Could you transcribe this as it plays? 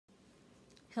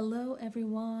Hello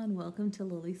everyone, welcome to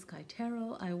Lilly Sky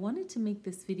Tarot. I wanted to make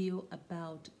this video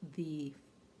about the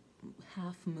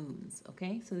half moons,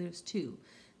 okay? So there's two.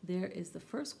 There is the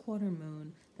first quarter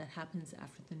moon that happens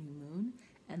after the new moon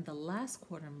and the last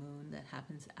quarter moon that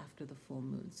happens after the full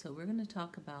moon. So we're going to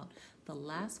talk about the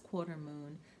last quarter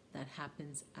moon that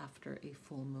happens after a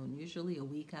full moon, usually a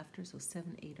week after, so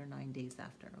 7, 8, or 9 days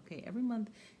after, okay? Every month,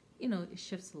 it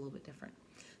shifts a little bit different.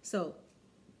 So,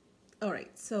 all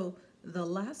right, so the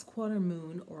last quarter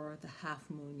moon, or the half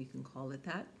moon, you can call it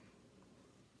that.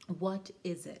 What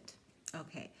is it?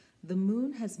 Okay, the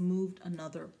moon has moved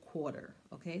another quarter.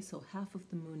 Okay, so half of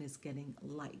the moon is getting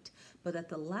light. But at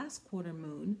the last quarter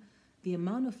moon, the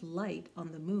amount of light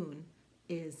on the moon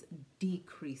is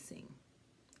decreasing.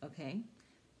 Okay,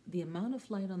 the amount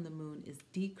of light on the moon is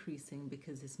decreasing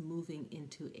because it's moving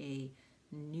into a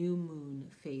new moon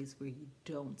phase where you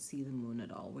don't see the moon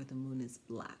at all, where the moon is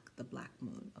black, the black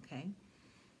moon, okay?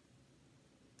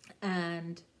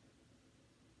 And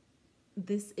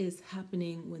this is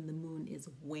happening when the moon is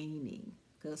waning.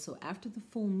 So after the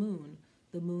full moon,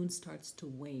 the moon starts to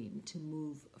wane, to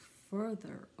move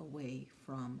further away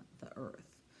from the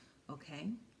earth, okay?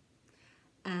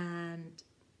 And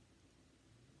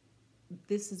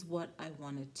this is what I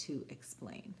wanted to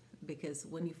explain, because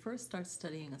when you first start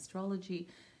studying astrology,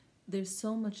 there's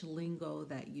so much lingo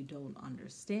that you don't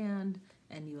understand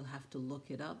and you'll have to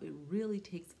look it up. It really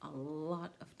takes a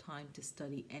lot of time to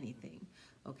study anything,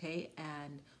 okay?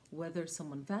 And whether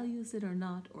someone values it or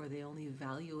not, or they only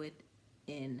value it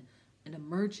in an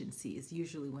emergency, is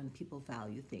usually when people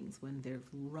value things, when they've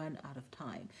run out of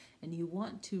time. And you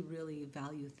want to really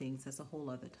value things, as a whole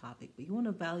other topic, but you want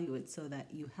to value it so that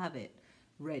you have it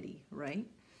ready, right?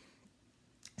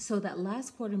 So that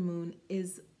last quarter moon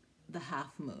is the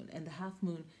half moon, and the half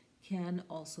moon can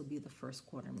also be the first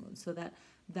quarter moon. So that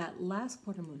last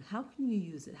quarter moon, how can you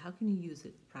use it? How can you use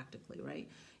it practically, right?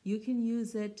 You can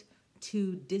use it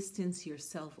to distance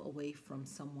yourself away from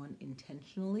someone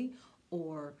intentionally,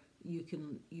 or you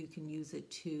can use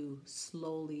it to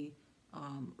slowly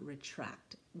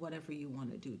retract, whatever you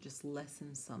want to do, just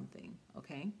lessen something,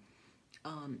 okay?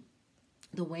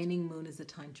 The waning moon is a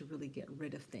time to really get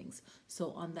rid of things.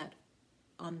 So on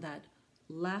that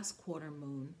last quarter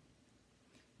moon,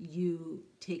 you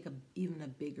take even a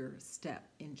bigger step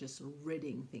in just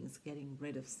ridding things, getting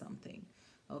rid of something,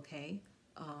 okay?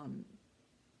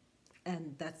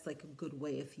 And that's like a good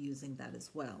way of using that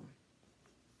as well.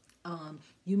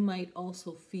 You might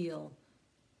also feel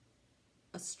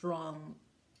a strong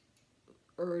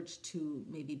urge to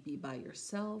maybe be by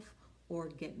yourself, or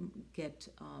get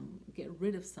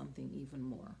rid of something even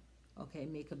more, okay?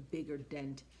 Make a bigger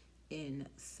dent in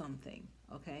something,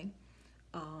 okay?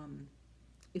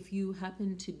 If you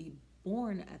happen to be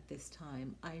born at this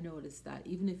time, I noticed that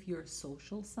even if you're a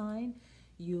social sign,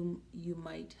 you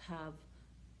might have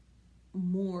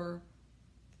more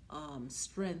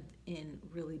strength in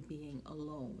really being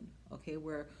alone, okay?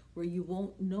 Where you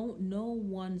won't, no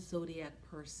one zodiac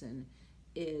person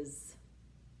is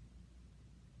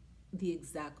the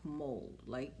exact mold.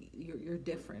 Like you're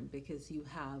different because you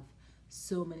have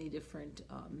so many different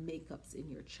makeups in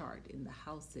your chart, in the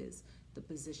houses, the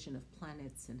position of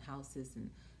planets and houses,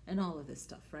 and all of this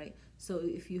stuff, right? So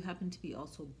if you happen to be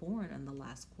also born on the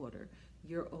last quarter,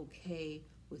 you're okay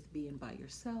with being by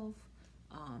yourself.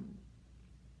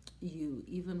 You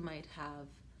even might have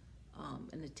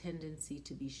a tendency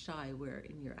to be shy, where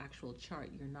in your actual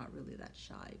chart you're not really that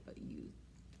shy, but you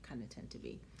kind of tend to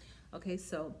be. Okay,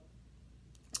 so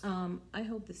I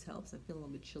hope this helps. I feel a little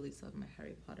bit chilly, so I have my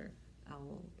Harry Potter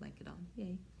owl blanket on.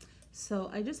 Yay. So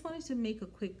I just wanted to make a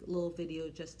quick little video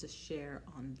just to share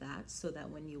on that, so that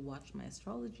when you watch my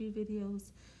astrology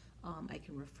videos, I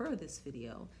can refer this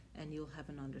video and you'll have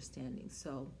an understanding.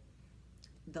 So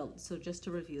just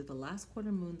to review, the last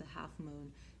quarter moon, the half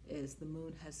moon, is the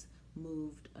moon has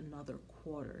moved another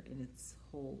quarter in its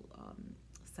whole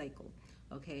cycle,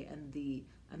 okay? And the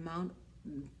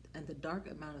dark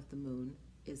amount of the moon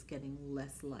is getting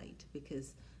less light,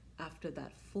 because after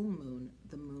that full moon,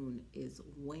 the moon is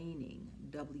waning,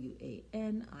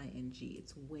 W-A-N-I-N-G.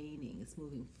 It's waning, it's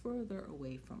moving further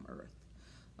away from Earth,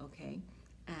 okay?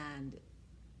 And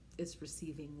it's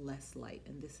receiving less light,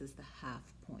 and this is the half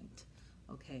point,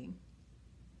 okay?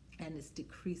 And it's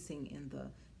decreasing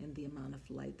in the amount of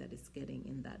light that it's getting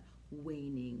in that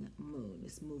waning moon.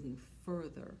 It's moving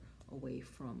further away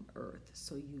from Earth,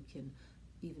 so you can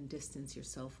even distance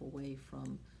yourself away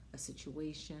from a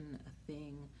situation, a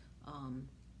thing.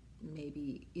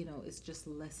 Maybe, it's just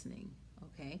lessening,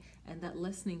 okay? And that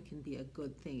lessening can be a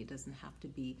good thing. It doesn't have to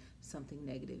be something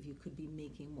negative. You could be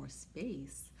making more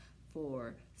space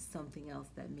for something else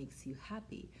that makes you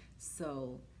happy.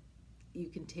 So you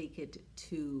can take it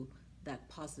to that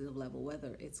positive level,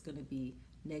 whether it's going to be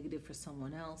negative for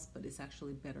someone else, but it's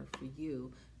actually better for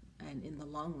you. And in the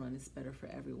long run, it's better for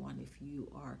everyone if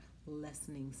you are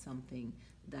lessening something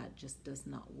that just does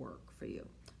not work for you.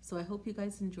 So I hope you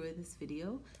guys enjoy this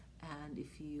video. And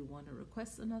if you want to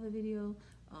request another video,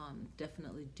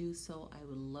 definitely do so. I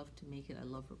would love to make it. I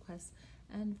love requests.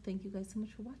 And thank you guys so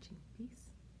much for watching. Peace.